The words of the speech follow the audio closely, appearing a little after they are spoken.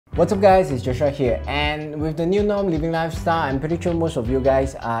What's up guys, it's Joshua here, and with the new norm living lifestyle, I'm pretty sure most of you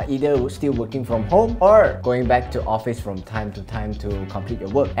guys are either still working from home or going back to office from time to time to complete your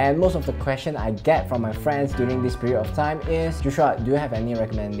work. And most of the question I get from my friends during this period of time is, Joshua, do you have any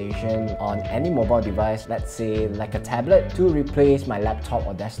recommendation on any mobile device, let's say like a tablet, to replace my laptop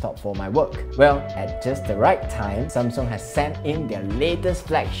or desktop for my work? Well, at just the right time, Samsung has sent in their latest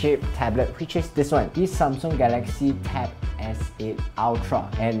flagship tablet, which is this one, the Samsung Galaxy Tab S8 Ultra.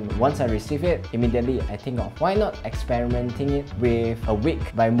 And once I receive it, immediately I think of why not experimenting it with a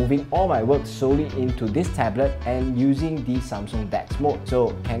week by moving all my work solely into this tablet and using the Samsung DeX Mode.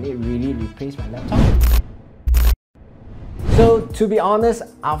 So can it really replace my laptop? So to be honest,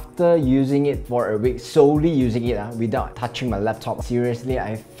 after using it for a week, solely using it without touching my laptop, seriously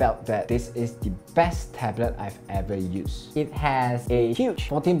I felt that this is the best tablet I've ever used. It has a huge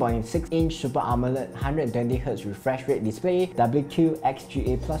 14.6-inch Super AMOLED 120Hz refresh rate display,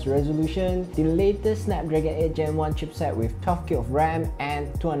 WQXGA Plus resolution, the latest Snapdragon 8 Gen 1 chipset with 12GB of RAM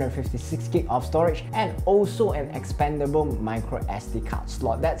and 256GB of storage, and also an expandable micro SD card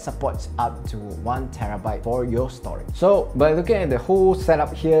slot that supports up to 1TB for your storage. So by looking at the whole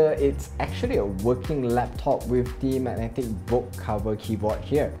setup here, it's actually a working laptop with the magnetic book cover keyboard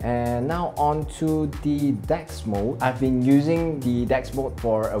here. And now on to the Dex Mode. I've been using the Dex Mode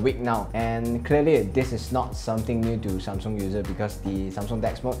for a week now, and clearly this is not something new to Samsung user because the Samsung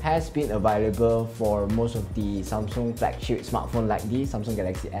Dex Mode has been available for most of the Samsung flagship smartphone like the Samsung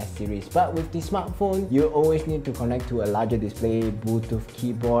Galaxy S series. But with the smartphone, you always need to connect to a larger display, Bluetooth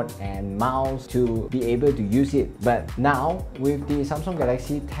keyboard and mouse to be able to use it. But now with the Samsung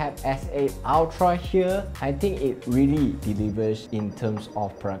Galaxy Tab S8 Ultra here, I think it really delivers in terms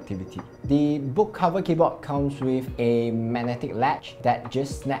of productivity. The book cover keyboard comes with a magnetic latch that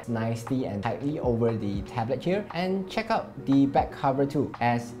just snaps nicely and tightly over the tablet here. And check out the back cover too,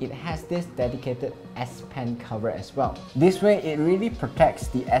 as it has this dedicated S Pen cover as well. This way it really protects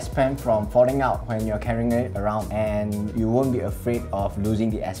the S Pen from falling out when you're carrying it around, and you won't be afraid of losing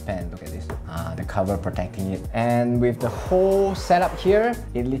the S Pen. Look at this, the cover protecting it. And with the whole setup here,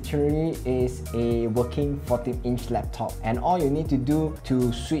 it literally is a working 14-inch laptop, and all you need to do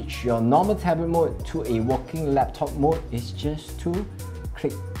to switch your normal tablet mode to a working laptop mode is just to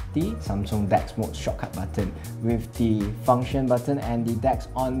click the Samsung DeX Mode shortcut button with the function button and the DeX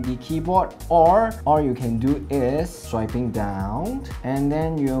on the keyboard, or all you can do is swiping down and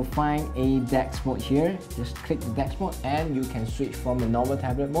then you'll find a DeX Mode here. Just click the DeX Mode and you can switch from a normal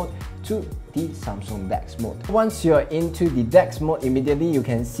tablet mode to the Samsung DeX Mode. Once you're into the DeX Mode, immediately you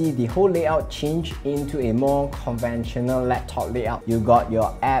can see the whole layout change into a more conventional laptop layout. You got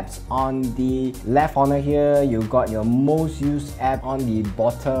your apps on the left corner here, you got your most used app on the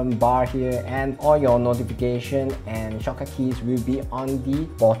bottom bar here, and all your notification and shortcut keys will be on the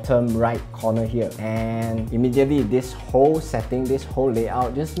bottom right corner here. And immediately this whole setting, this whole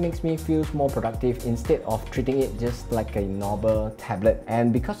layout just makes me feel more productive instead of treating it just like a normal tablet.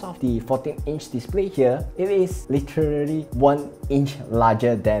 And because of the 14-inch display here, it is literally 1 inch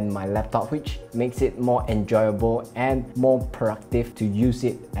larger than my laptop, which makes it more enjoyable and more productive to use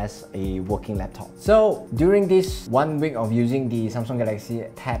it as a working laptop. So during this 1 week of using the Samsung Galaxy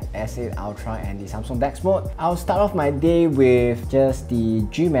Tab S8 Ultra and the Samsung DeX Mode, I'll start off my day with just the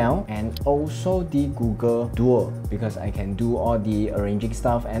Gmail and also the Google Duo, because I can do all the arranging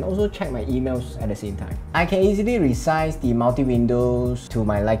stuff and also check my emails at the same time. I can easily resize the multi-windows to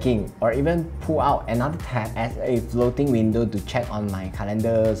my liking, or even pull out another tab as a floating window to check on my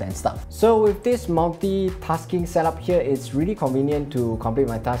calendars and stuff. So with this multitasking setup here, it's really convenient to complete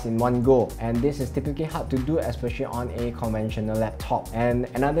my tasks in one go, and this is typically hard to do, especially on a conventional laptop. And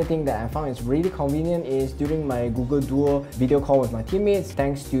another thing that I found is really convenient is during my Google Duo video call with my teammates,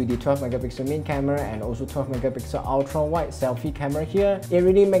 thanks to the 12MP main camera and also 12MP ultra wide selfie camera here, it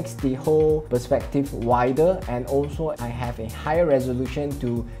really makes the whole perspective wider, and also I have a higher resolution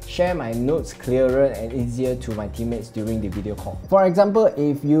to share my notes clearer and easier to my teammates during the video call. For example,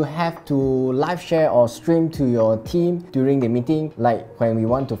 if you have to live share or stream to your team during the meeting, like when we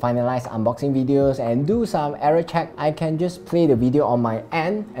want to finalize unboxing videos and do some error check, I can just play the video on my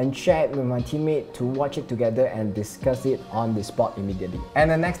end and share it with my teammate to watch it together and discuss it on the spot immediately.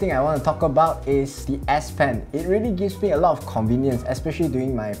 And the next thing I want to talk about is the S Pen. It really gives me a lot of convenience, especially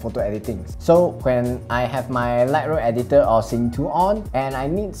doing my photo editing. So when I have my Lightroom editor or Sync 2 on and I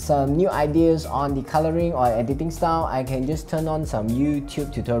need some new ideas on the coloring or editing style, I can just turn on some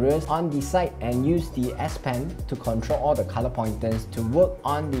YouTube tutorials on the side and use the S Pen to control all the color pointers to work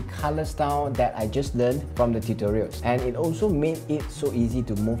on the color style that I just learned from the tutorials. And it also made it so easy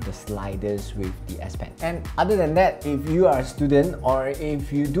to move the sliders with the S Pen. And other than that, if you are a student or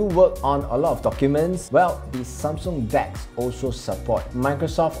if you do work on a lot of documents, well, the Samsung DeX also support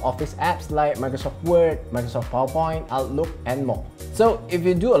Microsoft Office apps like Microsoft Word, Microsoft PowerPoint, Outlook, and more. So if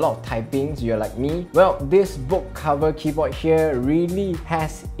you do a lot of typings, you're like me, well, this book cover keyboard here really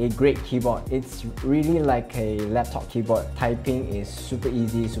has a great keyboard. It's really like a laptop keyboard. Typing is super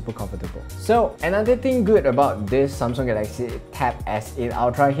easy, super comfortable. So another thing good about this Samsung Galaxy Tab S8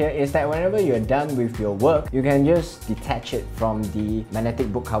 Ultra here is that whenever you're done with your work, you can just detach it from the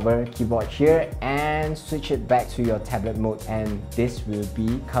magnetic book cover keyboard here and switch it back to your tablet mode, and this will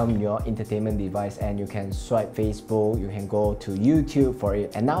become your entertainment device, and you can swipe Facebook, you can go to YouTube for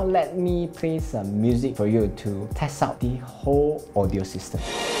it. And now let me play some music for you to test out the whole audio system.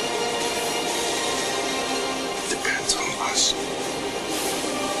 Depends on us.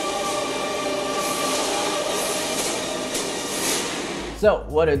 So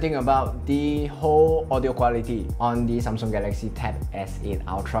what do you think about the whole audio quality on the Samsung Galaxy Tab S8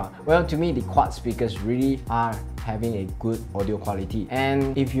 Ultra? Well, to me, the quad speakers really are having a good audio quality,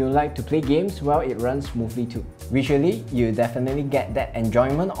 and if you like to play games, well, it runs smoothly too. Visually, you definitely get that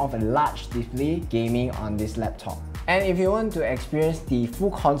enjoyment of a large display gaming on this laptop. And if you want to experience the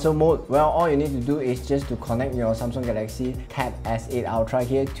full console mode, well, all you need to do is just to connect your Samsung Galaxy Tab S8 Ultra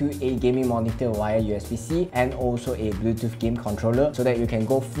here to a gaming monitor via USB-C and also a Bluetooth game controller so that you can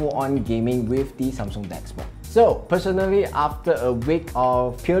go full-on gaming with the Samsung DeX Mode. So personally, after a week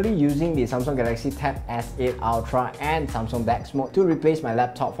of purely using the Samsung Galaxy Tab S8 Ultra and Samsung DeX Mode to replace my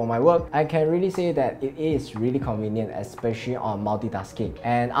laptop for my work, I can really say that it is really convenient, especially on multitasking.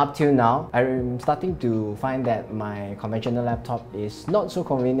 And up till now, I'm starting to find that my conventional laptop is not so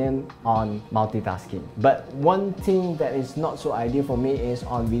convenient on multitasking. But one thing that is not so ideal for me is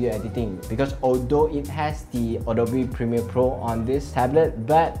on video editing, because although it has the Adobe Premiere Pro on this tablet,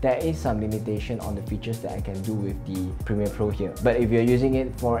 but there is some limitation on the features that I can do with the Premiere Pro here. But if you're using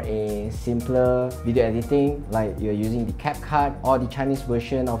it for a simpler video editing, like you're using the CapCut or the Chinese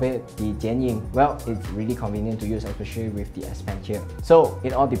version of it, the Jianying, well, it's really convenient to use, especially with the S Pen here. So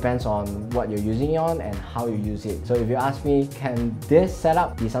it all depends on what you're using it on and how you use it. So if you ask me, can this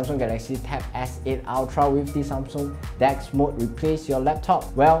setup, the Samsung Galaxy Tab S8 Ultra with the Samsung DeX Mode, replace your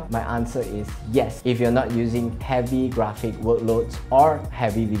laptop? Well, my answer is yes, if you're not using heavy graphic workloads or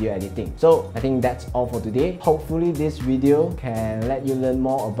heavy video editing. So I think that's all for today. Hopefully this video can let you learn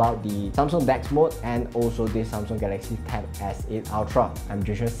more about the Samsung DeX Mode and also the Samsung Galaxy Tab S8 Ultra. I'm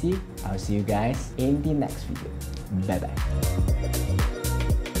Joshua C. I'll see you guys in the next video. Bye bye.